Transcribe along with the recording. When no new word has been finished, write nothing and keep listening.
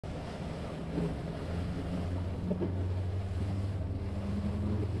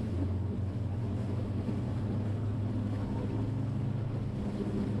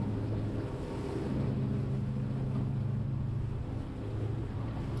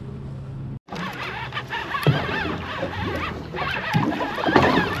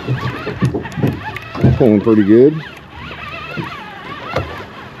Pulling pretty good.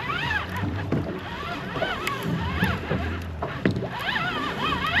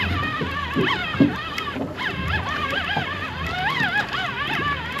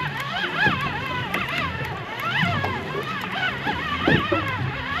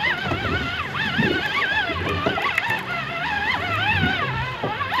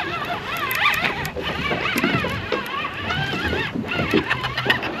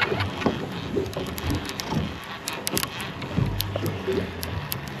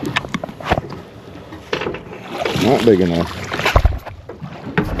 Not big enough.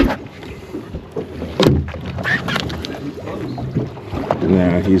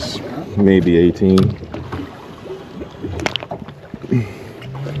 Nah, he's maybe 18.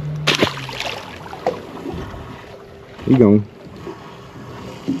 He going.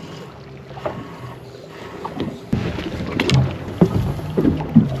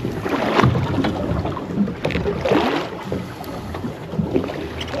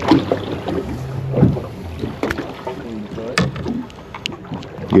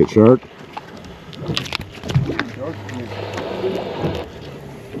 Get shark.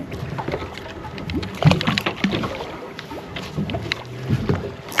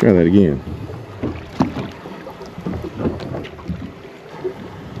 Try that again.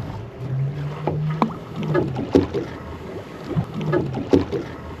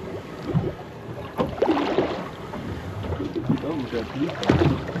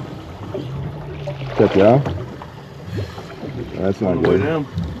 Check it out. That's not good.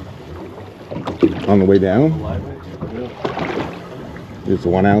 On the way down? Yeah. It's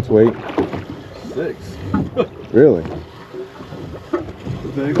 1 ounce weight? 6. Really?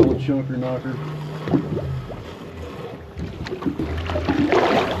 The big old chunker knocker.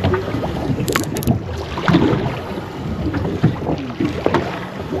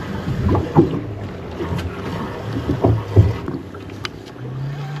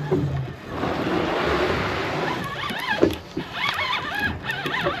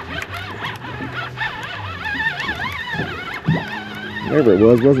 Whatever it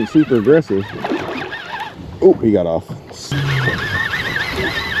was, wasn't super aggressive. Oh, he got off.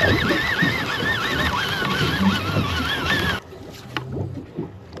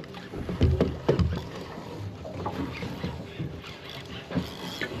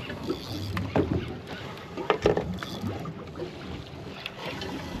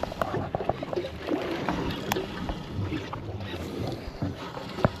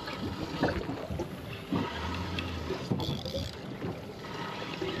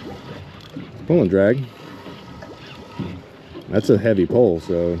 Pull and drag. That's a heavy pole,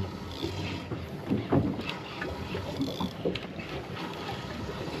 so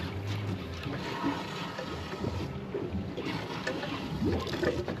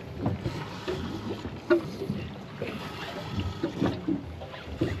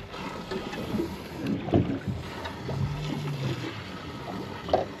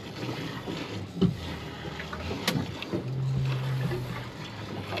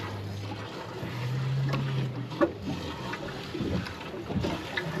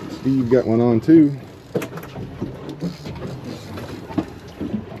Steve got one on too.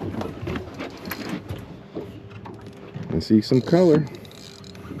 I see some color.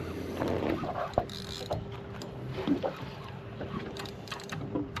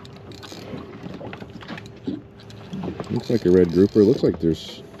 Looks like a red grouper. Looks like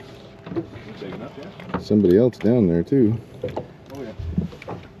there's somebody else down there too. Oh yeah.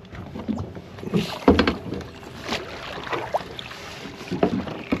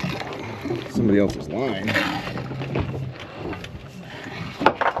 Somebody else's line.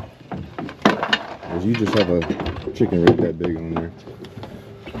 Or you just have a chicken right that big on there.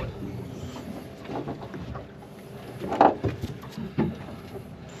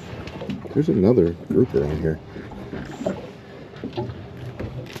 There's another grouper on here.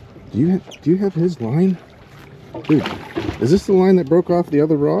 Do you have his line? Dude, is this the line that broke off the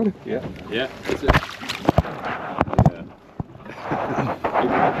other rod? Yeah, that's it.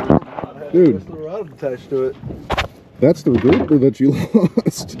 Dude, There's the rod attached to it. that's the grouper that you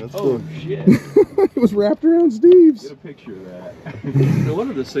lost. Oh shit! It was wrapped around Steve's. Get a picture of that. No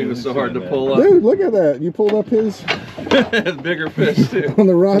wonder this thing was so hard to pull up. Dude, look at that! You pulled up his Bigger fish too. on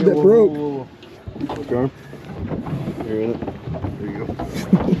the rod that broke. Whoa. Okay. Here in it. There you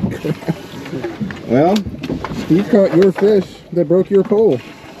go. Well, you caught your fish that broke your pole.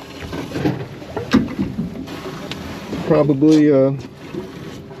 Probably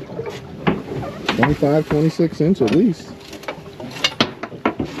 25, 26 inch at least. You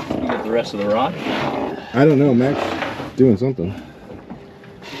got the rest of the rod? I don't know, Max doing something.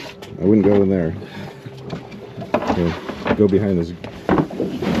 I wouldn't go in there. Okay, go behind this. Well,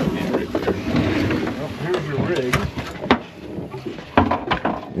 here's your rig.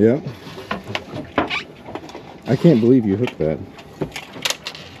 Yeah. I can't believe you hooked that.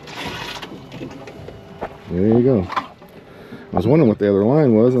 There you go. I was wondering what the other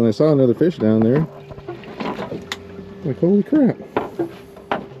line was, and I saw another fish down there. Like, holy crap.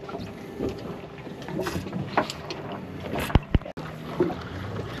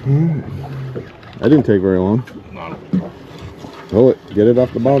 That didn't take very long. Pull it, get it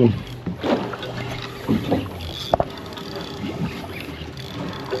off the bottom.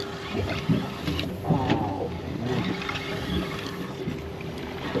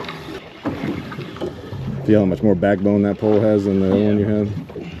 See how much more backbone that pole has than the other one you had?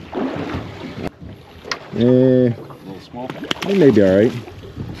 A little small. It may be alright.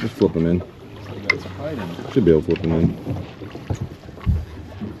 Just flip them in. You got some fight in it. Should be able to flip them in.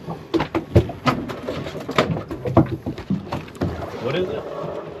 What is it?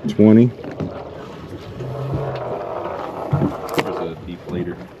 20. There's a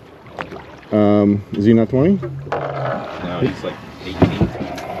deflator. Is he not 20? No, he's like 18.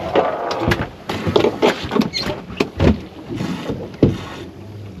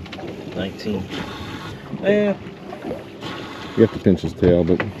 Yeah. You have to pinch his tail,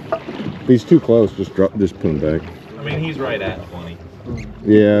 but if he's too close, just put him back. I mean, he's right at 20.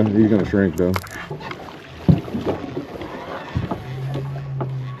 Yeah, he's gonna shrink though.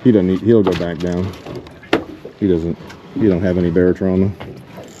 He doesn't need, he'll go back down. He don't have any bear trauma.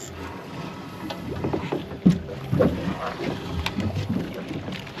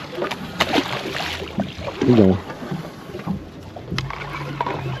 He's going.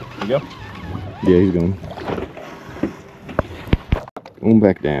 You go? Yeah, he's going. Going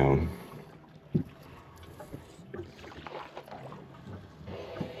back down.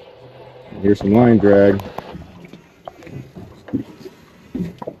 Here's some line drag.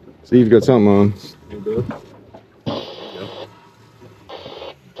 See, you've got something on. You good?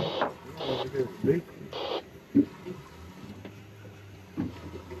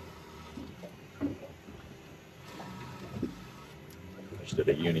 Just did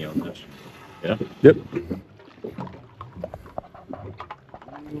a uni on this. Yeah? Yep.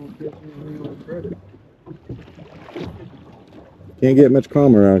 Can't get much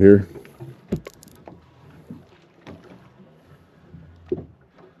calmer out here.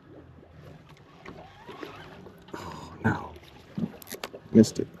 Oh, no.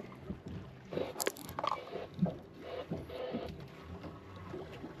 Missed it.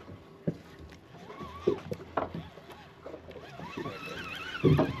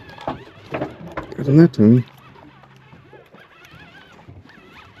 Isn't that Tony?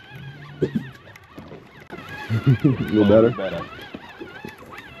 A little better?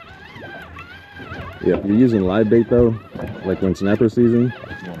 Yeah, if you're using live bait though, like when snapper season,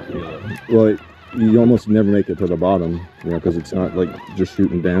 well, you almost never make it to the bottom, you know, because it's not like just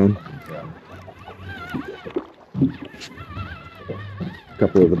shooting down. A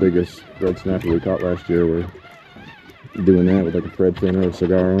couple of the biggest red snapper we caught last year were doing that with like a thread fin or a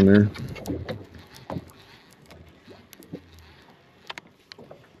cigar on there.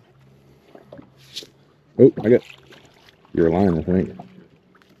 Oh, I got your line, I think.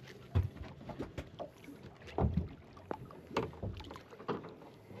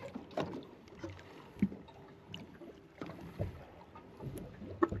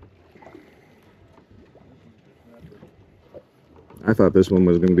 I thought this one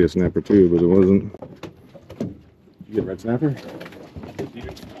was going to be a snapper too, but it wasn't. You get a red snapper?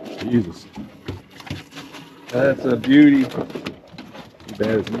 Jesus. That's a beauty. Too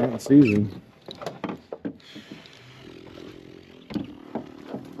bad it's not in season.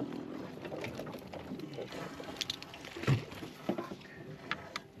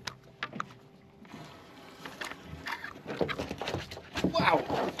 Wow.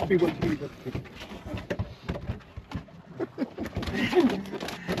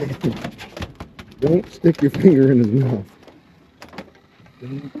 Don't stick your finger in his mouth.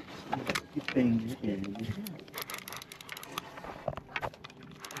 Don't stick your finger in his mouth.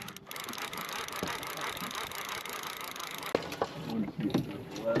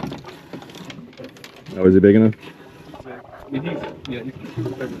 Oh, is he big enough? Yeah,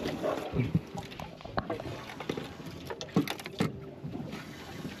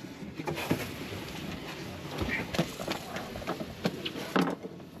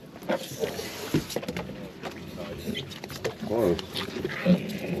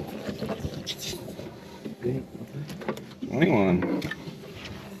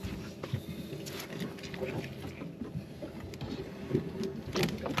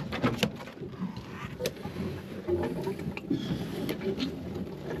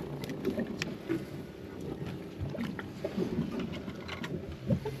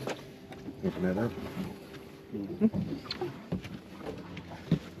 Open that up.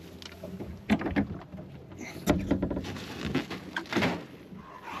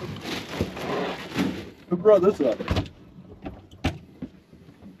 Who brought this up?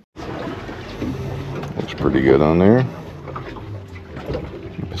 Looks pretty good on there.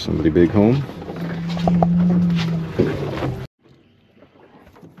 Somebody big home.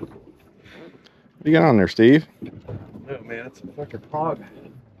 What you got on there, Steve? No, man, it's a fucking hog.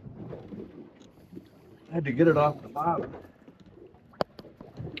 I had to get it off the bottom.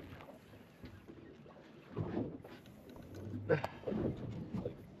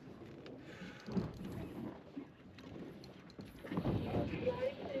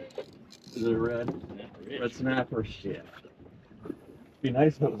 Is it a red snapper? Shit. Be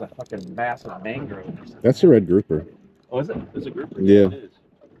nice if it was a fucking massive mangrove or something. That's a red grouper. Oh, is it? It's a grouper? Yeah. It is.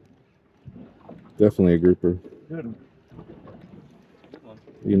 Definitely a grouper. Good.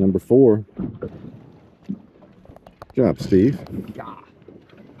 You number 4. Good job, Steve. Yeah.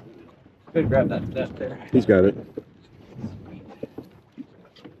 Good, grab that there. He's got it.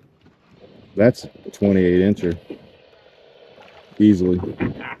 That's a 28 incher. Easily.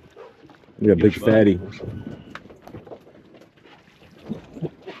 We got a big fatty.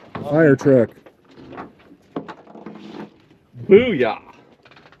 Fire truck. Booyah!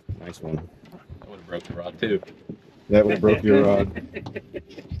 Nice one. That would have broke the rod too. That would have broke your rod.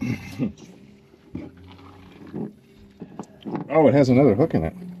 Oh, it has another hook in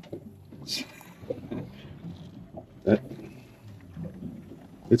it.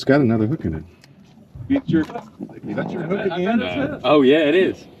 It's got another hook in it. That's your hook again? Oh yeah, it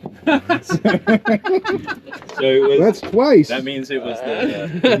is. So it was. That's twice. That means it was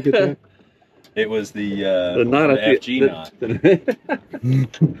Did you get that? it was the knot at FG knot.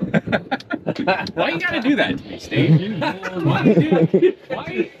 Why you gotta do that to me, Steve? Why you do?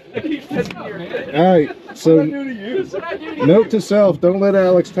 Why? I keep touching your head. All right. So What I do to you? What I do to note to self: don't let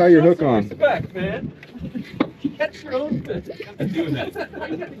Alex tie your hook on. Respect, man. Catch your own fish. I'm doing that. Why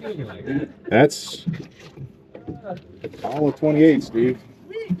you gotta do me like that? That's all of 28, Steve.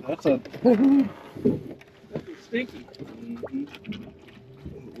 That's a stinky.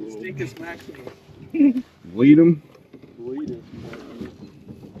 Stinkus maximum. Bleed him. Bleed it.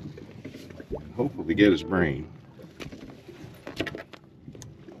 Hopefully get his brain.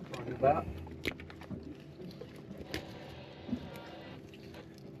 That.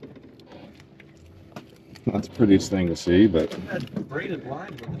 Not the prettiest thing to see, but That braided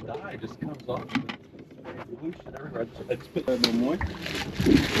line with the dye just comes off. Loose and everywhere. I just put that in the moist.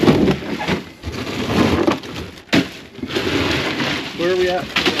 Where are we at?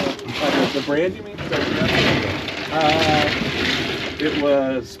 The brand, you mean? It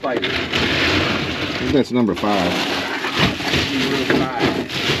was Spider. I think that's number 5.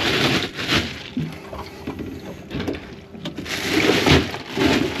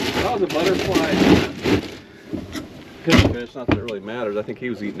 That was a butterfly. It's not that it really matters. I think he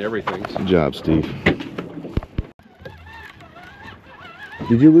was eating everything. Good job, Steve.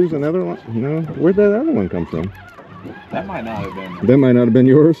 Did you lose another one? No. Where'd that other one come from? That might not have been. That might not have been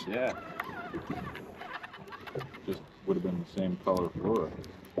yours. Yeah. Just would have been the same color flora.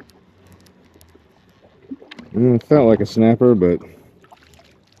 It felt like a snapper, but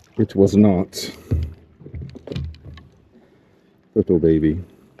it was not. Little baby.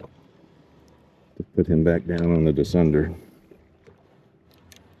 To put him back down on the descender.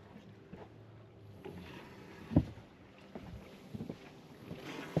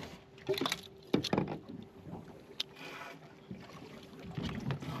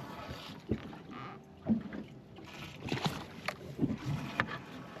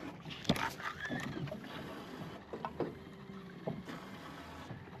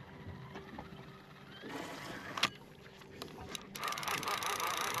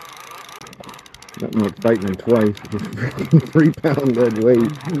 Nothing like fighting him twice. 3 pound dead weight.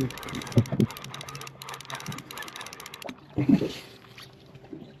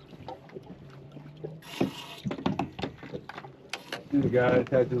 The guy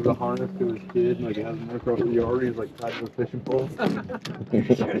attaches a harness to his kid and like has him across the yard. He's like tied to a fishing pole.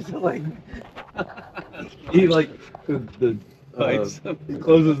 Like he like the he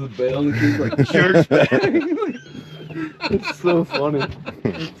closes the bail and the kid's like jerks back. It's so funny.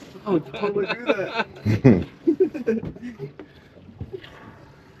 I would totally do that.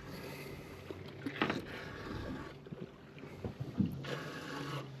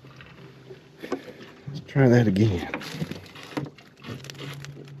 Let's try that again.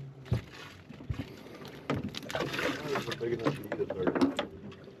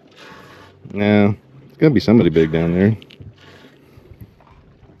 No, it's gotta be somebody big down there.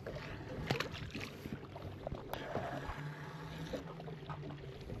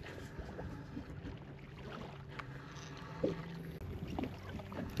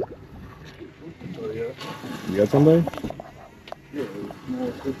 You got somebody? Yeah,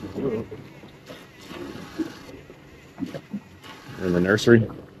 small fish. In the nursery?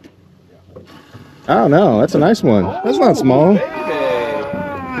 Oh no, that's a nice one. That's not small.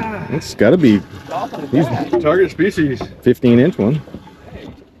 It's got to be. He's Target species. 15-inch one.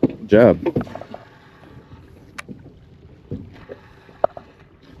 Good job.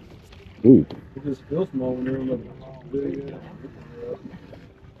 Ooh. It just feels small when you're like big.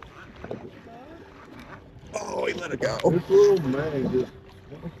 Oh, he let it go. This little man just.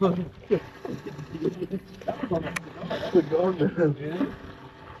 The gun.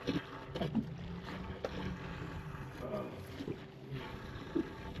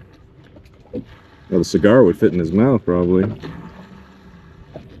 Well, the cigar would fit in his mouth probably.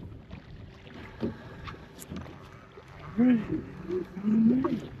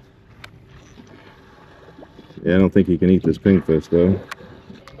 Yeah, I don't think he can eat this kingfish though.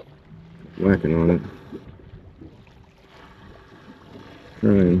 Whacking on it.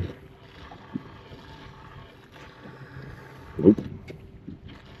 Trying. Nope.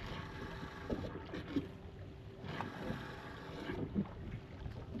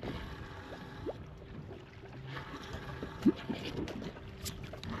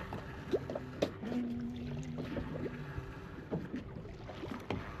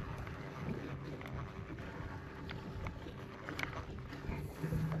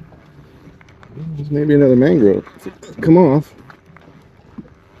 There's maybe another mangrove. Come off.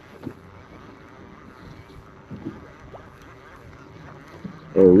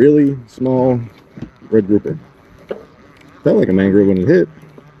 A really small red grouper. Felt like a mangrove when it hit.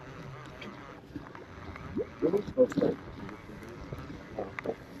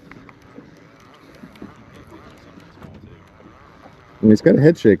 I mean, it's got a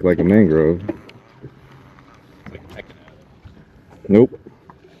head shake like a mangrove. Nope.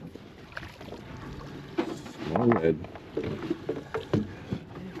 Small red.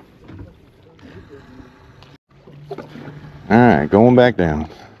 Alright, going back down.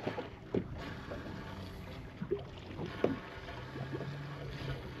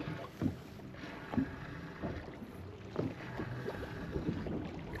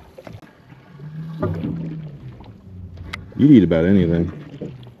 You'd eat about anything.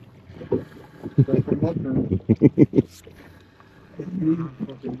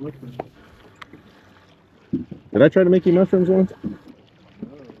 Did I try to make you mushrooms once?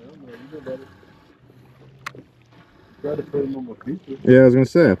 Try to put them on my pizza. Yeah, I was gonna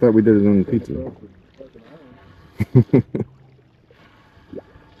say, I thought we did it on the pizza.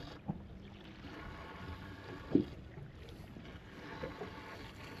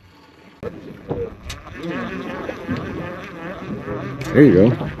 There you go.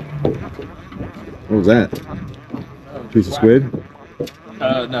 What was that? Piece of squid?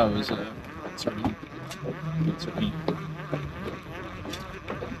 No, it was a sardine. Sardine.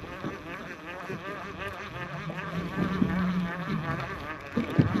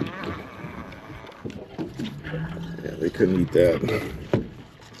 Yeah, they couldn't eat that.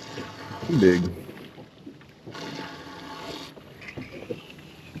 Too big.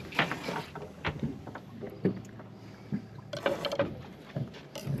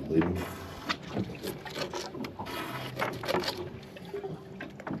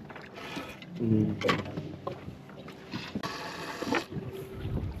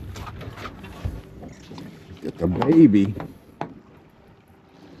 Get the baby.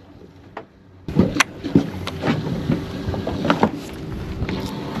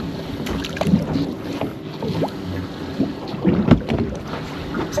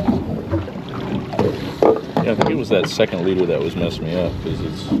 Yeah, I think it was that second leader that was messing me up because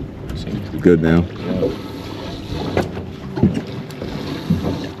it seems to be Good now. Yeah.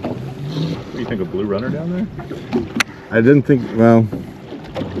 What do you think, a blue runner down there? I didn't think, well,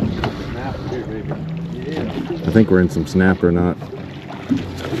 Snap here, baby. Yeah. I think we're in some snapper knot.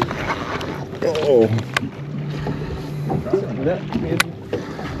 Oh.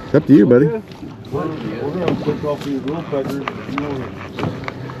 It's up to you, buddy. We're gonna pick off these little peckers.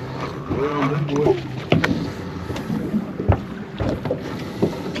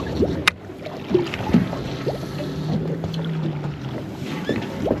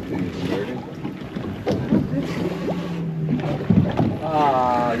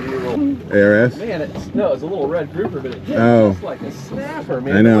 ARS? Man, it's a little red grouper, but it hit just like a snapper,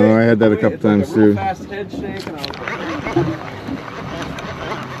 man. I know, I had that a couple times like a real too. fast head shake, and I was like,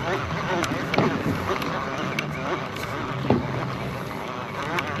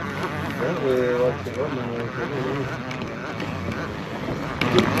 Apparently they like the government.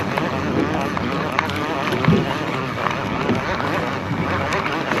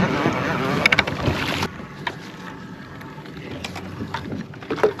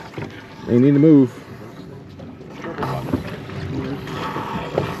 They need to move.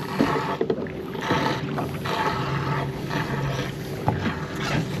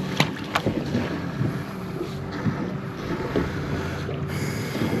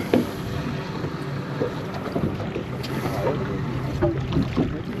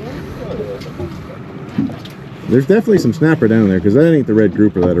 There's definitely some snapper down there because that ain't the red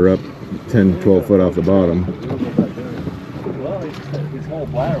grouper that are up 10, 12 foot off the bottom. Well, his whole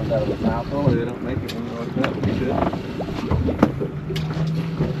bladder was out of his mouth. Normally they don't make it when like that, but he did.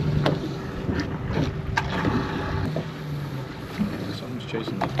 Someone's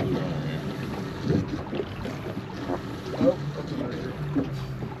chasing this blue runner here. Oh, that's another here.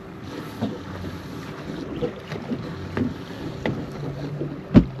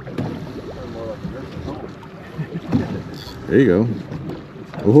 There you go.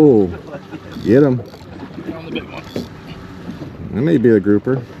 Oh, get him. On the big ones. That may be a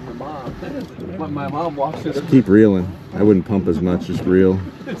grouper. When my mom walks in, Just keep reeling. I wouldn't pump as much, just reel.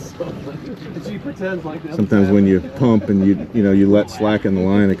 she pretends like that. Sometimes when you pump and you let slack in the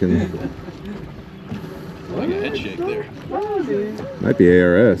line, it can Like a head shake there. might be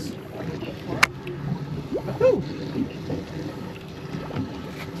ARS.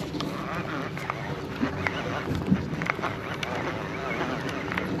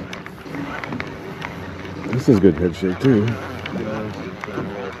 This is good head shake too.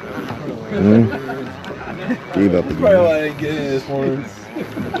 Gave up Probably again. why I didn't get any this morning.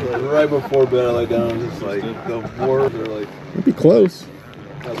 Right before bed, I lay down. Just like the words are like Might be close.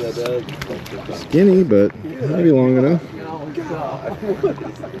 not that bad. Skinny, but maybe long enough. Oh God!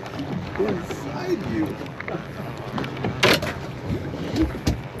 What is inside you?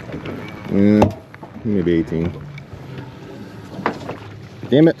 Yeah, maybe 18.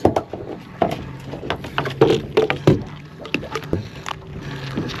 Damn it.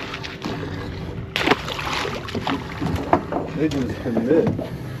 They just commit.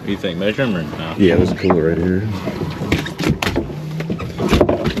 What do you think? Measure him or no? Yeah, there's a cooler right here.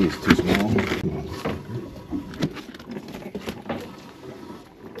 He's too small.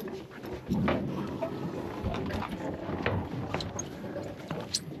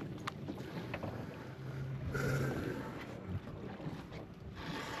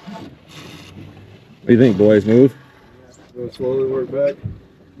 What do you think, boys? Move? Go slowly work back.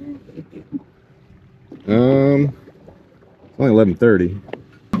 It's only 11:30.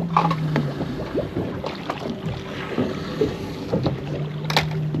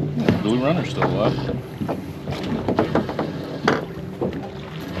 Blue runner's still alive.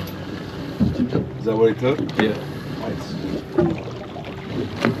 Is that what he took? Yeah. Nice.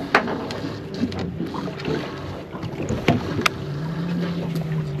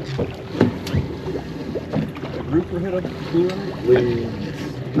 A grouper hit a blue runner?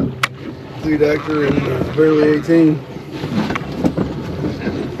 Lead actor and barely 18.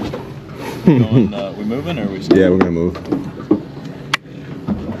 Going, we moving or are we still? Yeah, we're gonna move.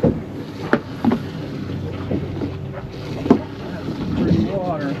 Pretty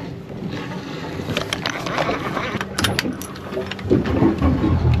water.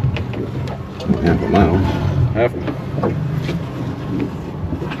 Half a mile. Half.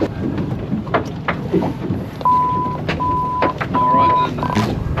 All right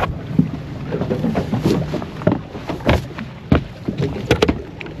then.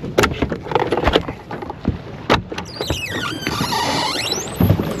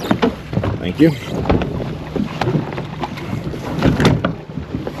 Thank you.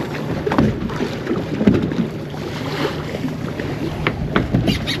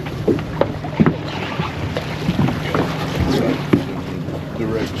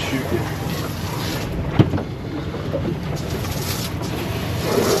 Direct shoot.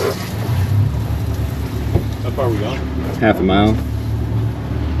 How far are we going? Half a mile.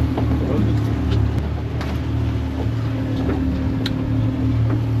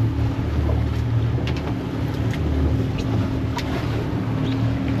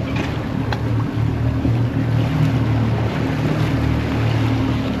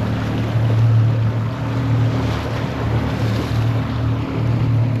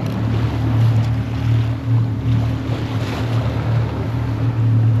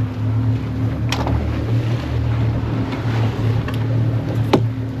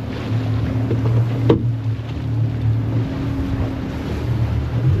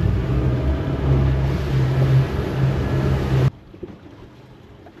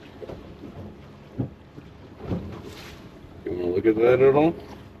 You want to look at that at all?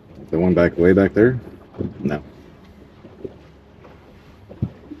 The one back way back there? No.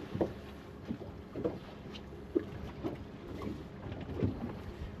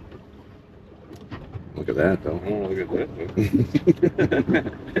 Look at that, though. I don't want to look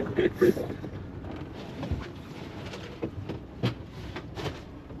at that.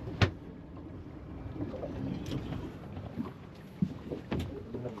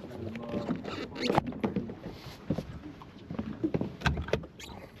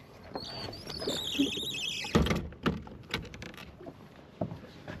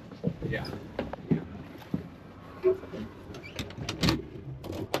 Yeah.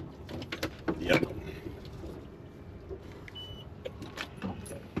 Yep.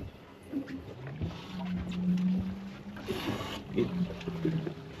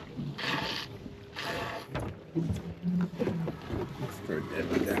 Start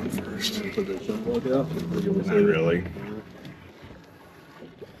heading down first. Not really.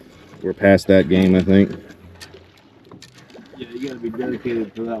 We're past that game, I think. Yeah, you gotta be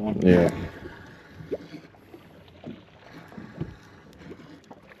dedicated to that one. Yeah.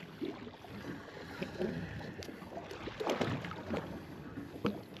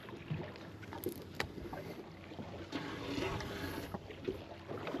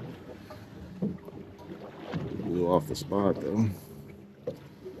 Blew off the spot, though.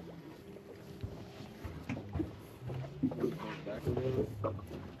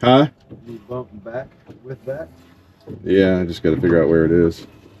 Huh? You bump back with that? Yeah, I just got to figure out where it is.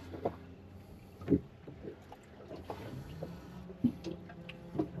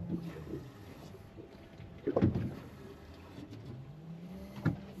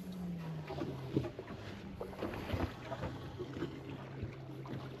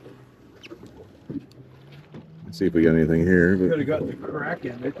 Let's see if we got anything here. Could But have got the crack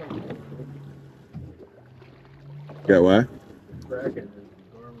in it. got what? Crack in it.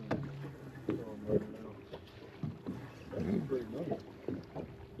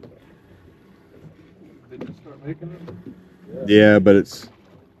 Did you start making it? Yeah, but it's.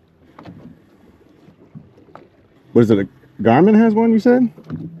 What is it? A Garmin has one, you said?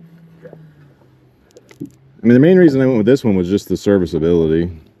 I mean, the main reason I went with this one was just the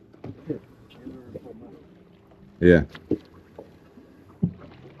serviceability. Yeah.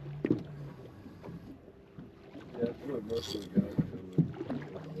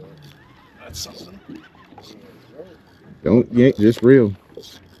 That's something. Don't yank, just reel.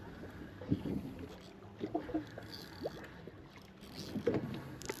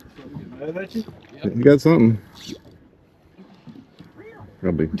 Mad at you? You got something.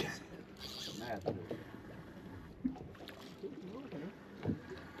 Probably.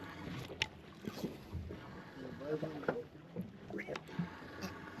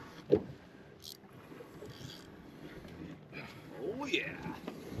 Oh yeah.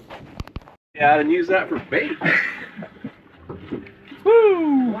 Yeah, I didn't use that for bait.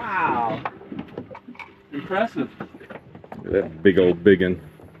 Woo! Wow. Impressive. Look at that big old biggin.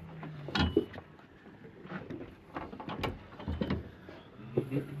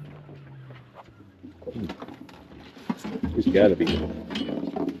 He's got to be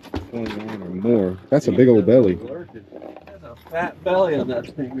 29 or more. That's a big old belly. There's a fat belly on that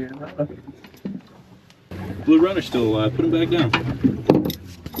thing, man. Blue runner's still alive. Put him back down.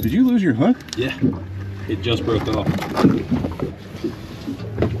 Did you lose your hook? Yeah. It just broke off.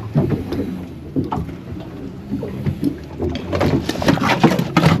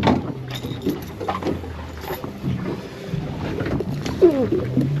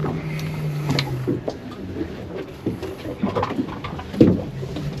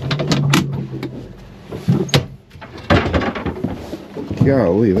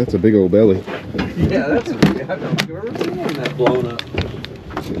 Golly, that's a big old belly. Yeah, that's a big. I've never seen one that blown up.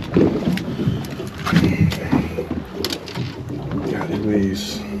 God, it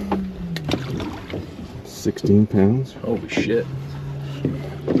weighs 16 pounds. Holy shit.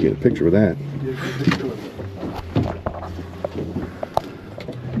 Get a picture of that.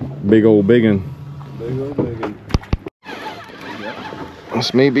 Big old biggin. Big old biggie.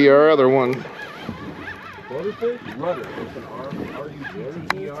 This may be our other one. Butterfish? Rudder. It's an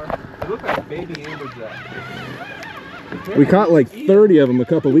R-U-D-E-R. They look like baby amberjack. We caught like 30 of them a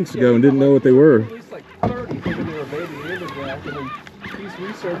couple weeks ago and didn't know what they were. At least like 30 thinking they were baby amberjack, and then he's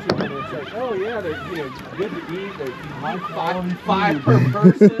researching and it's like, oh yeah, they're good to eat. They're five per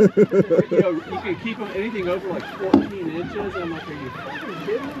person. You can keep them anything over like 14 inches. I'm like, are you fucking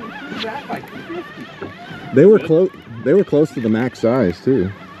kidding me? You keep that by 50. They were close. They were close to the max size too.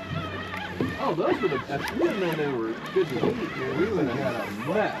 Oh, those were the. If we had known they were good to eat, man, we would have had a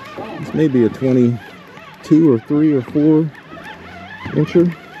mess. Oh, It's maybe a 22 or 3 or 4 incher.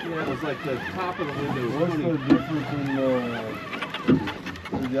 yeah, it was like the top of the window. What's the difference in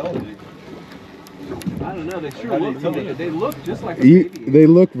the yellow leaf? I don't know. They sure look. They look just like a You, baby. they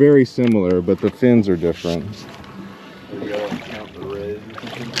look very similar, but the fins are different. There you go. Count the rays or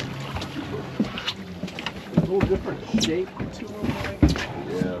something. A little different shape to them. Like.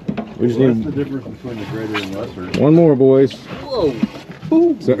 Yeah. We just Well, that's need the difference between the greater and lesser. one more, boys. Whoa.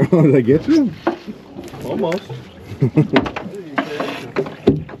 So, oh, did I get you? Almost.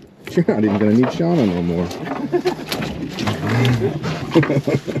 You're not even gonna need Shauna no more.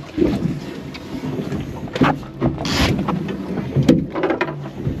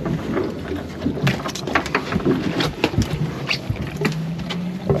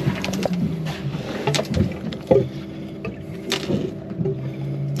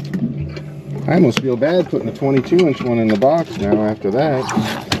 I almost feel bad putting a 22-inch one in the box now after that.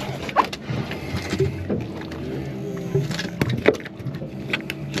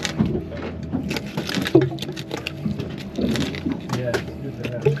 Yeah, it's good to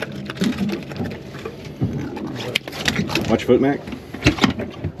have. Watch foot, Mac.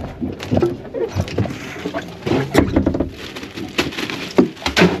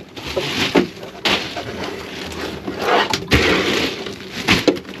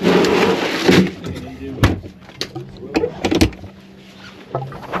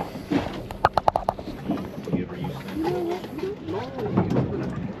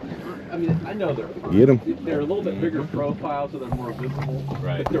 I mean, I know Get them. they're a little bit bigger profile, so they're more visible.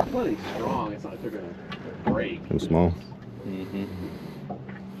 Right. But they're plenty strong. It's not like they're gonna break. I'm small. Mm-hmm.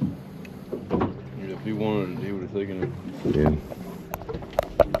 If he wanted, he would have taken it. Yeah.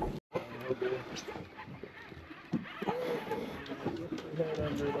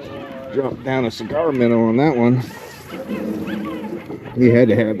 Dropped down a cigar minnow on that one. He had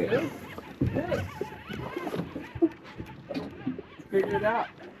to have it. Figure it out.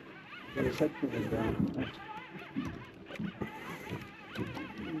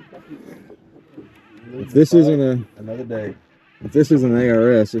 If this isn't Another day. an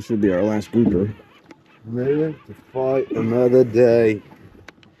ARS, this should be our last grouper. Really? To fight another day.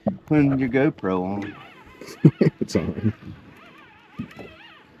 When your GoPro on? It's on.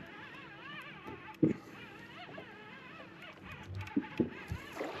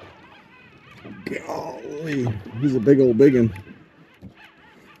 Golly, he's a big old biggin.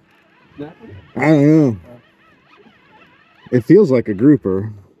 I don't know. It feels like a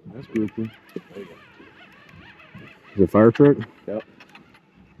grouper. That's grouper. Is it a fire truck? Yep.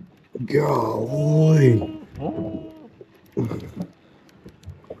 Golly. It's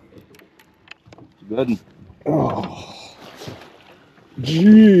a good one. Oh.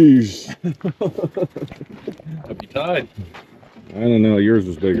 Jeez. Hope you tied. I don't know. Yours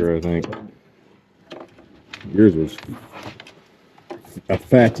was bigger, I think. Yours was a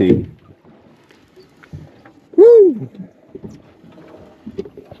fatty. Woo! You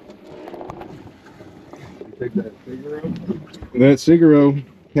take that Figaro? That Figaro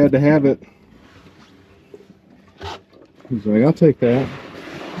had to have it. He's like, I'll take that.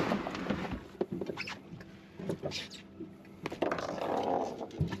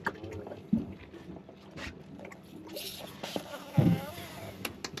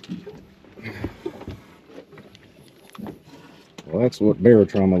 Well, that's what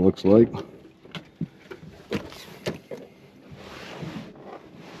barotrauma looks like.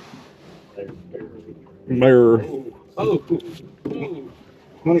 Bear. Oh,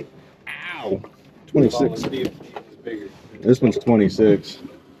 20. Ow. 26. This one's 26.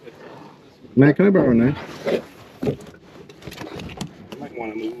 Matt, can I borrow a knife? I might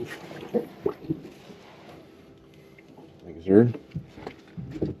want to move. Thank you, sir.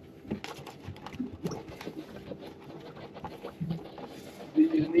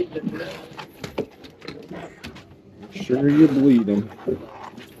 Sure you bleed them.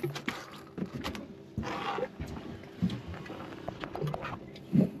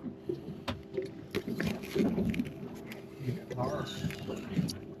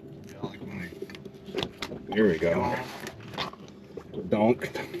 Here we go. Donk.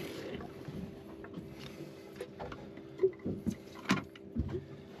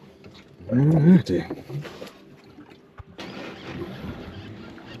 I don't have to.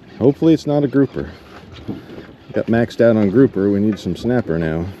 Hopefully it's not a grouper. Got maxed out on grouper. We need some snapper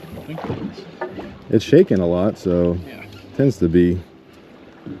now. I think it is. It's shaking a lot, so Yeah. tends to be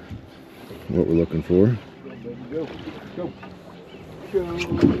what we're looking for. Go, go. Go,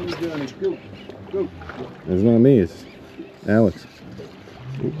 Johnny, go, go. It's not me, it's Alex.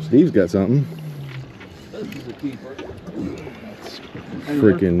 Ooh, Steve's got something. this is a keeper.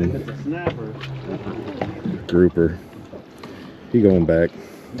 Freaking It's a snapper. grouper. He going back.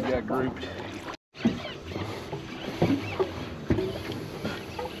 You got grouped.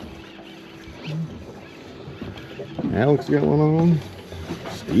 Alex got one on.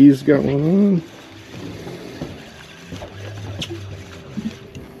 Steve's got one on.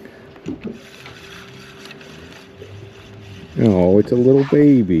 Oh, it's a little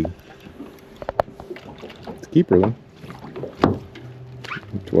baby. It's a keeper though.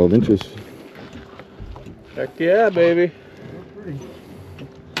 12 inches. Heck yeah, baby.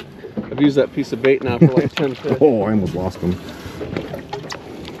 I've used that piece of bait now for like 10 fish. Oh, I almost lost him.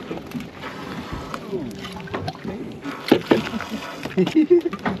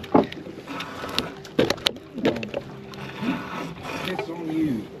 It's on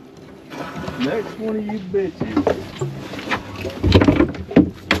you. Next one of you bitches.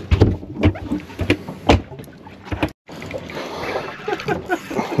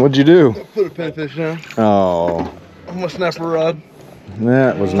 What'd you do? Put a pinfish down. Oh, I'm gonna snap a rod.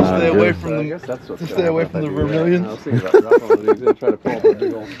 that was not Stay away good. from I them. guess that's what's To stay going away on. from the I do that. vermilions. I was thinking about dropping one of these and try to pull up a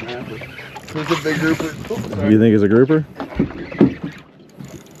big old snapper. There's a big grouper. Oh, sorry. You think it's a grouper?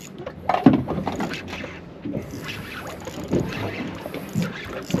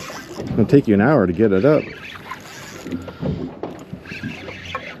 It'll take you an hour to get it up.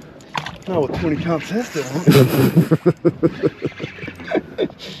 Not with 20 pound test it won't.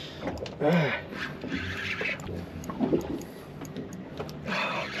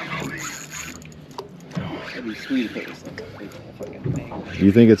 It'd be sweet if it was like a big fucking thing.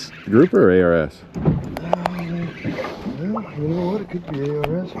 You think it's grouper or ARS? Well, you know what? It could be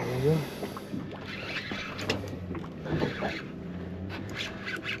ARS. Yeah.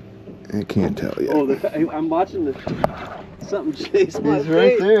 I can't tell you. Oh, I'm watching something chase my He's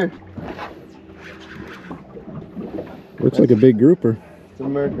right bait. there. Looks like a big grouper. It's an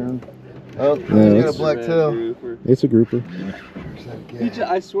American. Oh, No, he's got it's a black tail. It's a grouper. Where's that gag?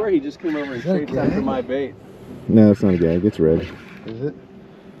 I swear he just came over and Is that a chased after gag? my bait. No, it's not a gag. It's red. Is it?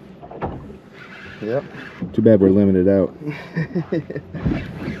 Yep. Too bad we're limited out.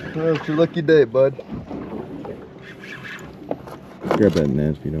 Well, it's your lucky day, bud. Grab that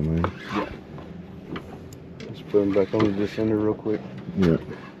net if you don't mind. Just put him back on the descender real quick. Yeah.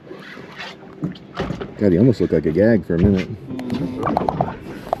 God, he almost looked like a gag for a minute.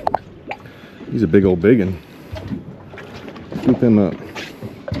 He's a big old biggin. Scoop him up.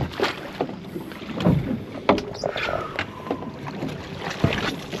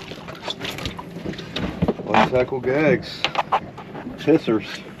 One tackle gags.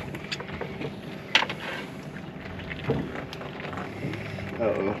 Pissers.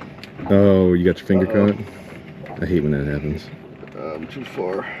 Uh-oh. Oh, you got your finger caught? I hate when that happens. I'm too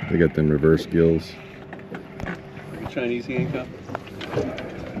far. They got them reverse gills. Chinese handcuff.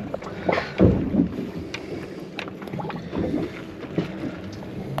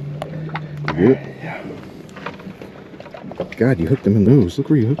 You good? Yeah. God, you hooked him in those. Look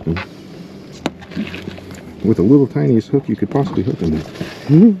where you hooked him. With the little tiniest hook you could possibly hook him with.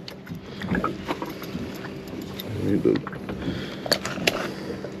 Need to.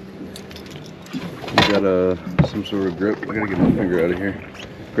 You got some sort of grip. I gotta get my finger out of here.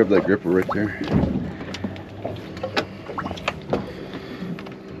 Grab that gripper right there.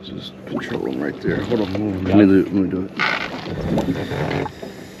 Just control them right there. Hold on, let me do it.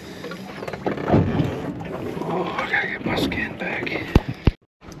 Oh, I gotta get my skin back.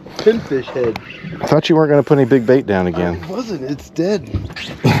 Pinfish head. I thought you weren't going to put any big bait down again. It wasn't. It's dead.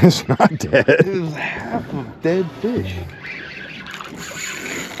 It's not dead. It was half of dead fish.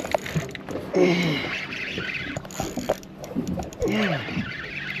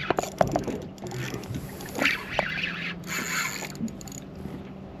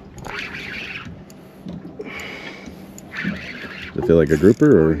 Does it feel like a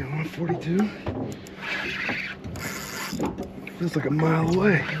grouper or? 142. Feels like a mile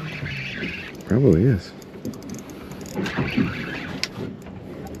away. Probably is.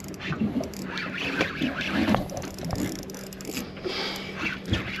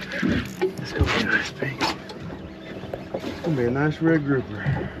 Let's go for this thing. It's gonna be a nice red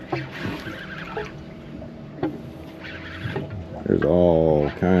grouper. There's all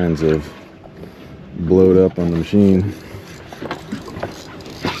kinds of blowed up on the machine.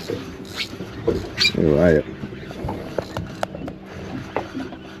 Oh, I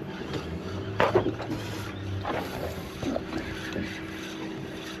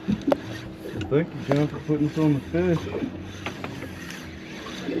Thank you, John, for putting us on the fish.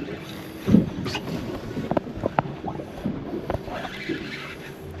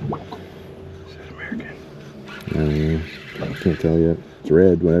 Is that American? I don't know. I can't tell yet. It's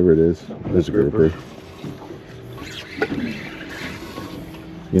red, whatever it is. There's a grouper.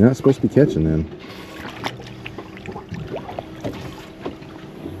 You're not supposed to be catching them.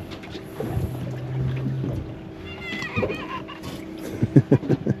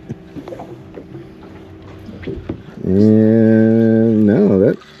 And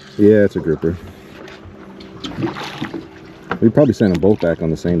no, yeah, it's a grouper. We probably sent them both back on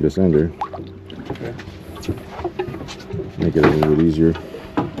the same descender. Okay. Make it a little bit easier.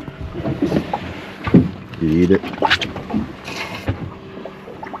 You eat it.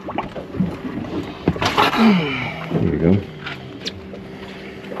 There you go.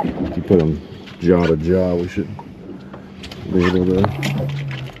 If you put them jaw to jaw, we should be able to.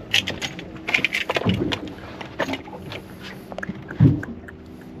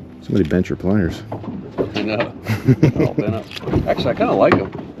 Somebody bent your pliers. I know. All bent up. Actually, I kind of like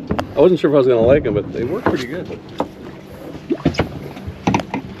them. I wasn't sure if I was going to like them, but they work pretty good.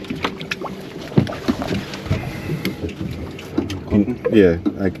 Yeah,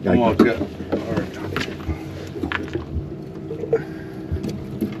 Come on, good. All right.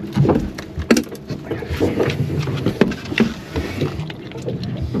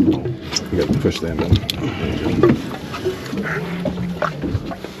 You got to push that in.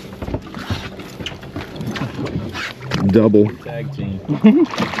 Double. Tag team.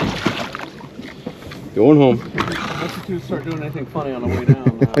 Going home. Once you two start doing anything funny on the way down,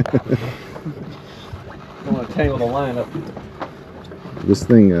 don't want to tangle the line up. This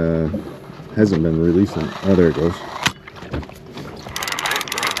thing hasn't been releasing. Oh, there it goes.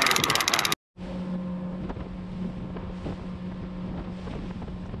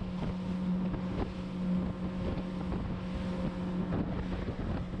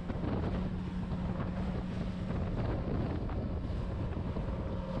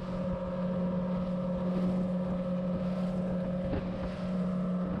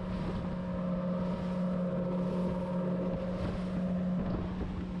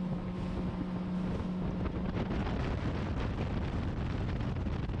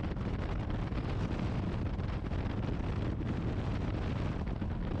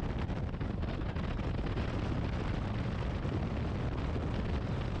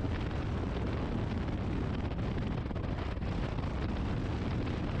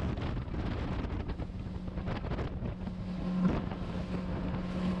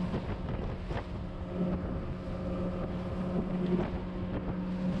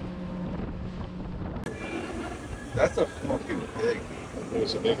 That's a fucking pig.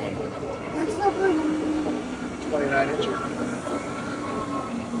 It's a big one. 29 incher.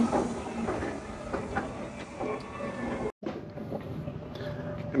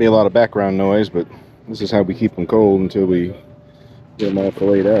 Gonna be a lot of background noise, but this is how we keep them cold until we get them all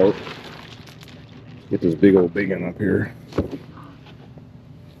filleted out. Get this big old one up here.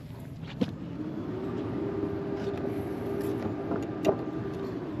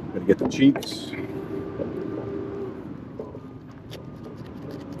 Gotta get the cheeks.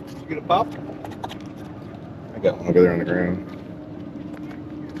 You get a pop? I got one over there on the ground.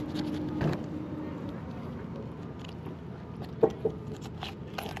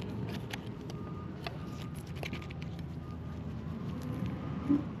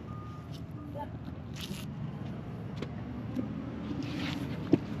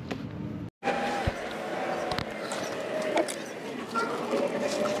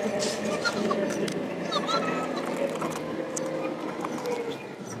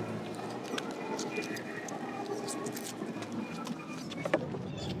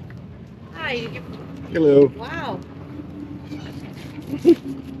 Hi. Hello. Wow.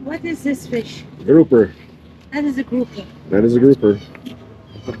 What is this fish? Grouper. That is a grouper. That is a grouper.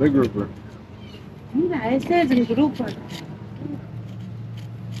 It's a big grouper. Mira, este es un grouper.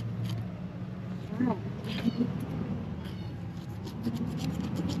 Wow.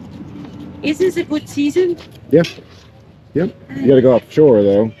 Is this a good season? Yeah. Yep. You gotta go offshore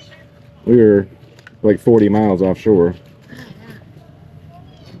though. We were like 40 miles offshore.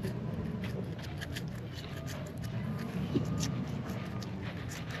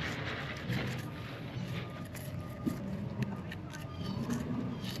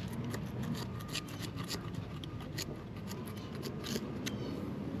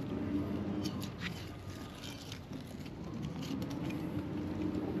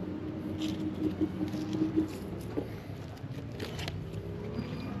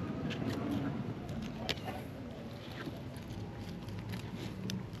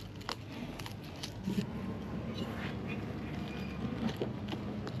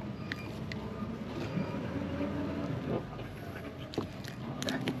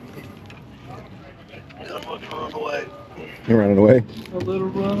 You're running away. A little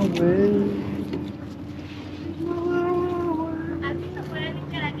runaway.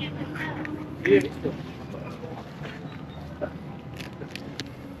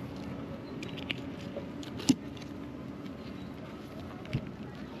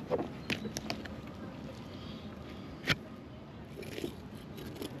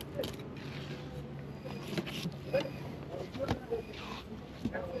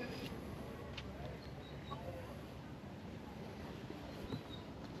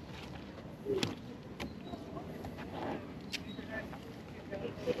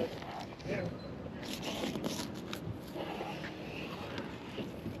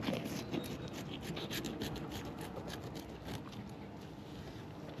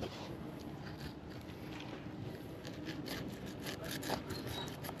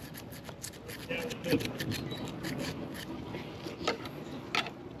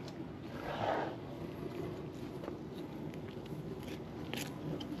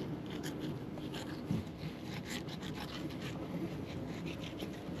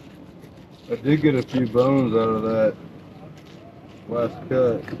 I did get a few bones out of that last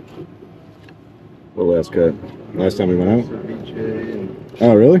cut. What last cut? Last time we went out? Ceviche and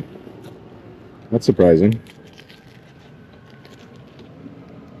Oh, really? That's surprising.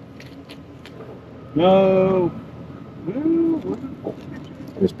 no.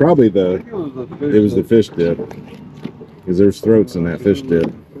 It's probably I the think it was the fish. it was the fish dip, because there's throats in that fish dip.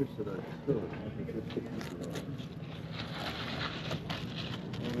 Fish that I took.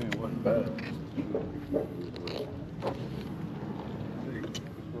 I mean, it wasn't bad.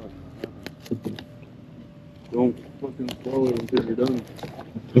 Don't fucking swallow it until you're done.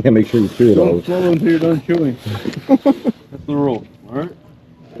 Yeah, make sure you chew it all. Don't swallow until you're done chewing. That's the rule, alright?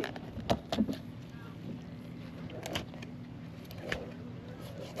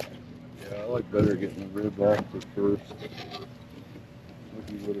 Yeah, I like better getting the rib off at first.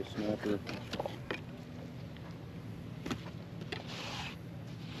 Like you would a snapper.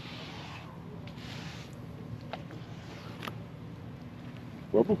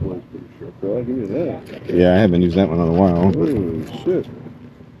 Rubber blade's pretty sharp, right? Give me that. Yeah, I haven't used that one in a while. But Oh, shit.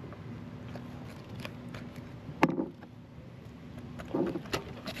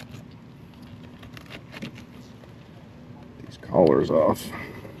 these collars off.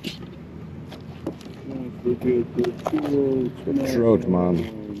 Trout,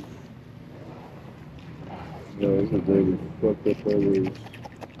 man. Yeah, because they were fucked up all those.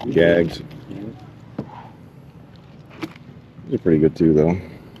 Gags. These are pretty good too, though.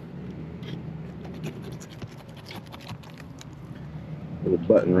 Little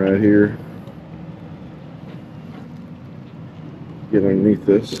button right here. Get underneath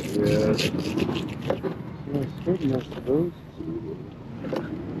this. Yeah. Certain, I suppose.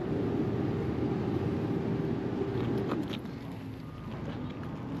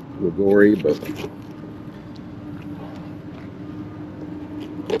 A little gory, but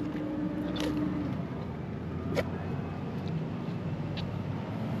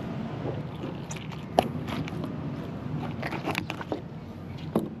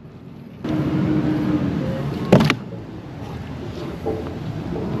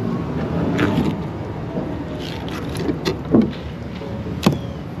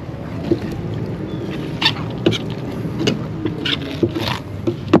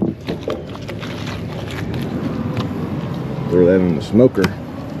throw that in the smoker.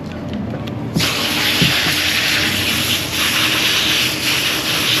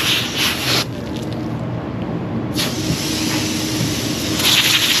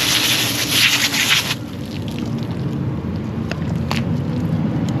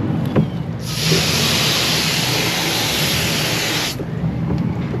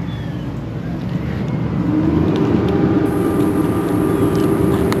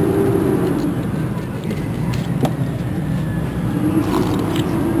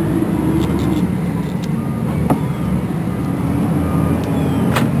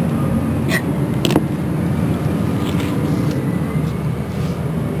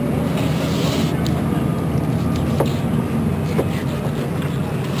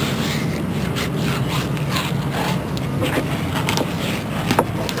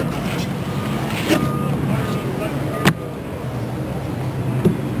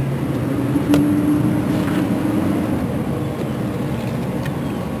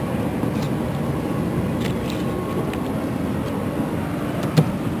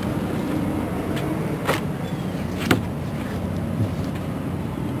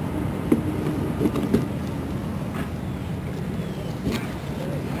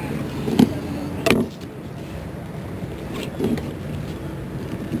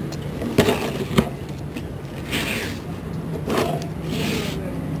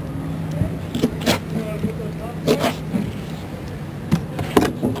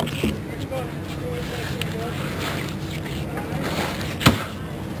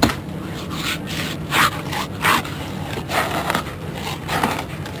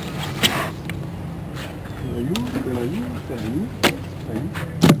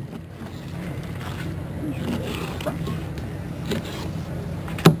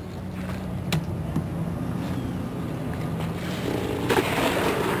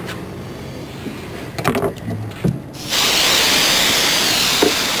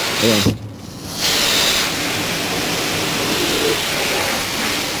 Yeah.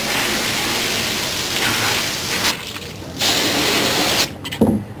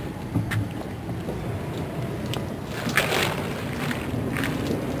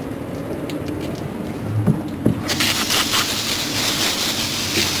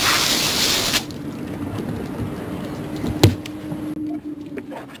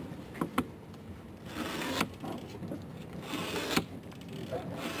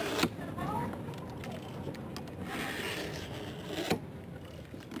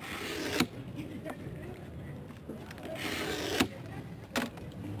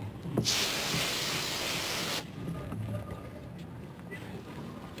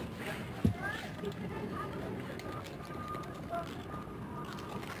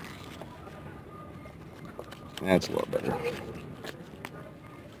 That's a lot better.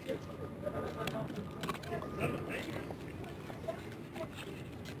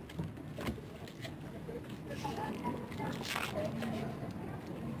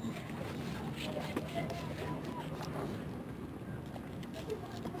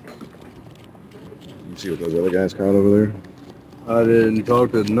 You see what those other guys caught over there? I didn't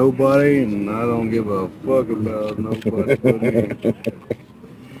talk to nobody, and I don't give a fuck about nobody but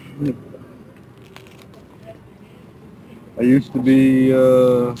me. I used to be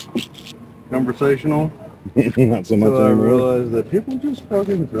conversational. Not so much Until I anymore. realized that people just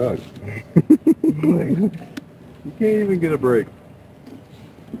fucking suck. Like, you can't even get a break.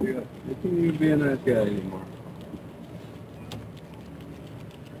 You can't even be a nice guy anymore.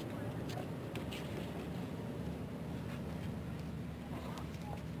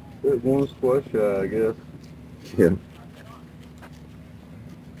 It one splash shot, I guess. Yeah.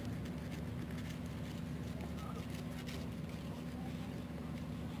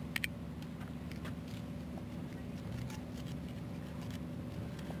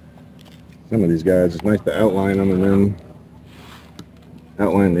 Some of these guys, it's nice to outline them and then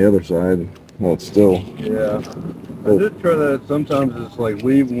outline the other side while it's still. Yeah. I did try that. Sometimes it's like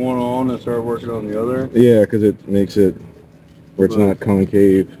leave one on and start working on the other. Yeah, because it makes it where it's not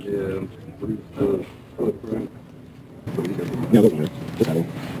concave. Yeah. Leave the footprint. Yeah, look, this handle.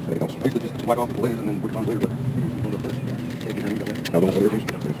 There it goes. I used to just wipe off the blades and then work on later, but one of the first. Now, the one over here.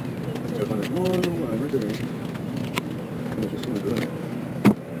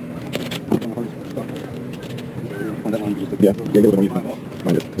 Yeah, get it when you find it.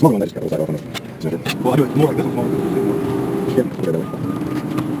 The small one, I just got the side off on the center. Well, I do it more like this one. Yeah, put it that way.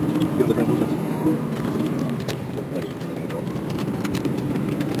 Give it the front process.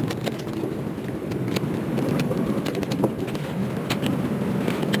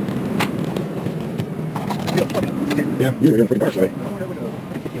 Yeah, you're in pretty dark side.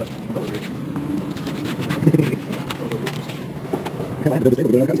 Come on, do the same,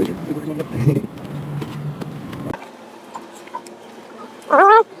 we're doing a cut station.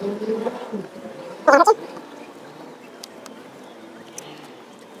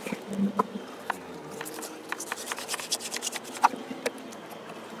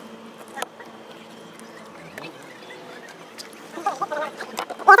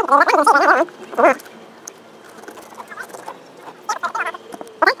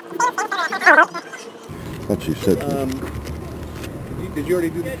 Thought you said. Did you already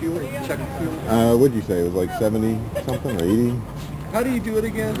do the fuel? Second fuel? What'd you say? It was like 70 something or 80? How do you do it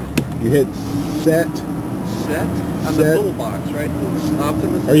again? You hit set, Set? On the Set. little box, right?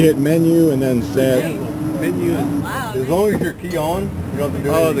 Optimus? or you hit menu and then set. Menu. As long as your key on, you don't have to do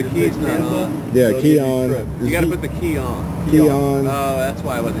anything. Oh, the key's not on. Yeah, So key you on. You gotta put the key on. Key on. Oh, that's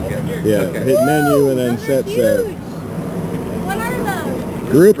why I wasn't getting it. Yeah, Okay. hit menu and then set set. What are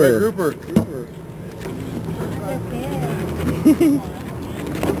those? Grouper. Grouper.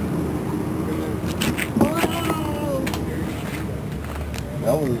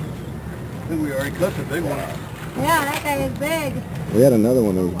 That was, I think we already cut the big one. Yeah, that guy is big. We had another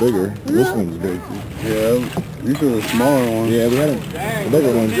one that was bigger. This one's big. Yeah, these are the smaller ones. Yeah, we had a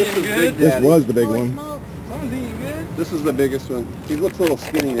bigger one. This was the big one. This is the biggest one. He looks a little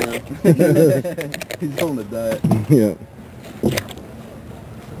skinny now. He's on the diet. Yeah.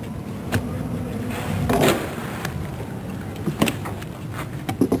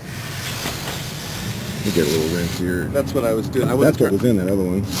 You get a little rinse here. That's what I was doing. That's what was in that other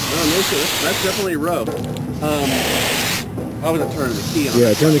one. No, that's definitely rough. I wasn't turning the key on.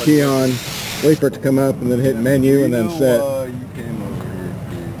 Yeah, turn the key on, wait for it to come up, and then hit menu and then set. You came over here.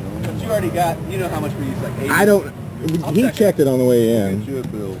 But you already got, you know how much we use, like 80? I don't, he checked it on the way in. You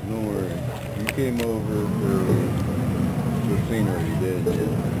Bill, don't worry. You came over for the scenery, you did.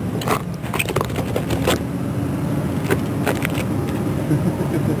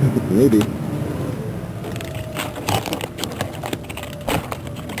 Maybe.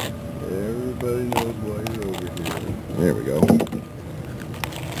 Everybody knows why you're over here. There we go. I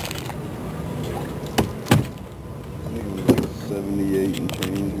think it was like 78 and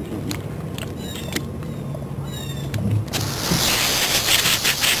change or something.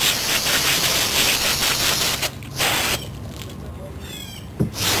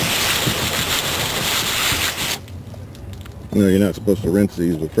 You know, you're not supposed to rinse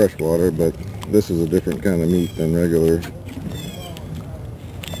these with fresh water, but this is a different kind of meat than regular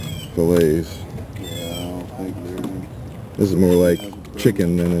fillets. Yeah, I don't think they're... This is more like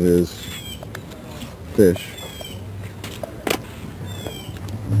chicken than it is fish.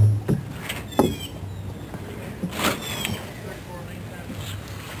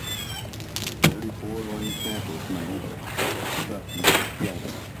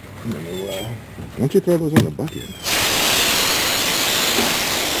 Why don't you throw those in the bucket?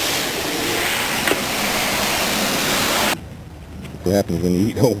 What happens when you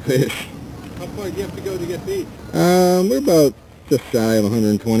eat whole fish? How far do you have to go to get feed? We're about just shy of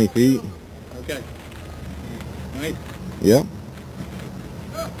 120 feet. Okay. Nice. Yep.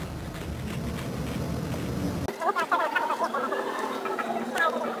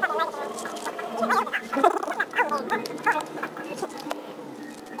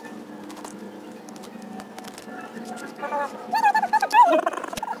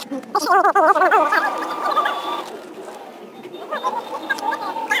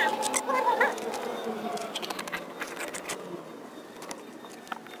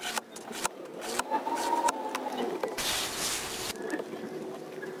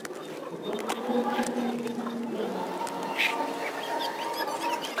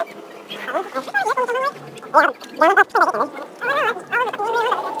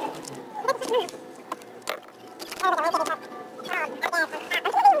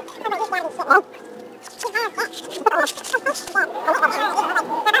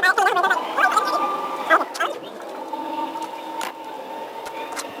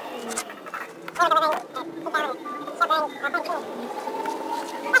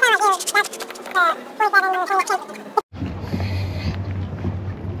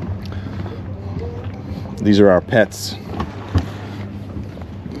 These are our pets.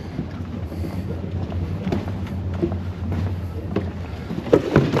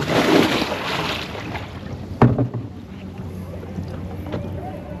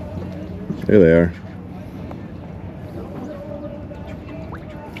 There they are.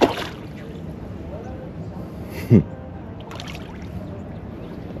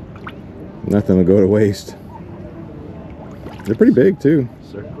 Nothing will go to waste. They're pretty big too.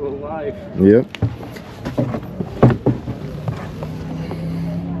 Circle of life. Yep.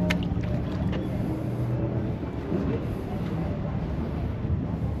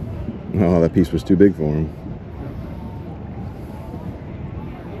 Oh, that piece was too big for him.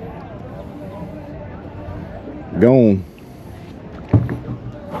 Gone.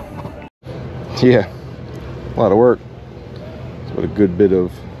 Yeah, a lot of work. But a good bit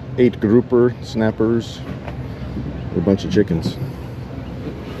of 8 grouper snappers, a bunch of chickens.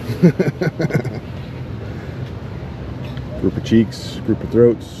 Group of cheeks, group of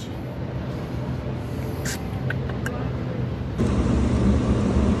throats.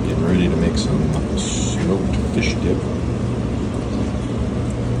 Getting ready to make some smoked fish dip.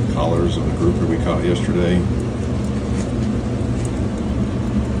 Collars of the grouper we caught yesterday.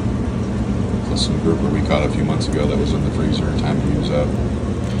 Plus some grouper we caught a few months ago that was in the freezer, time to use up.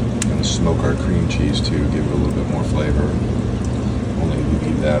 Gonna smoke our cream cheese too, give it a little bit more flavor. Only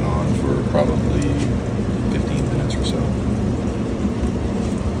leave that on for probably 15 minutes or so.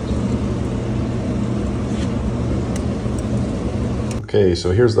 Okay,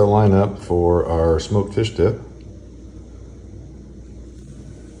 so here's the lineup for our smoked fish dip.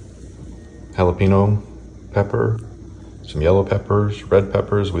 Jalapeno pepper, some yellow peppers, red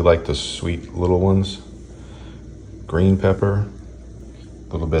peppers. We like the sweet little ones. Green pepper,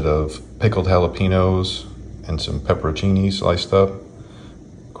 a little bit of pickled jalapenos, and some pepperoncini sliced up.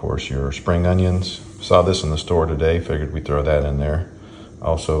 Of course, your spring onions. Saw this in the store today, figured we'd throw that in there.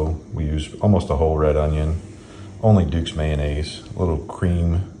 Also, we use almost a whole red onion, only Duke's mayonnaise, a little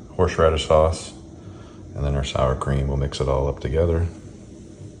cream, horseradish sauce, and then our sour cream. We'll mix it all up together.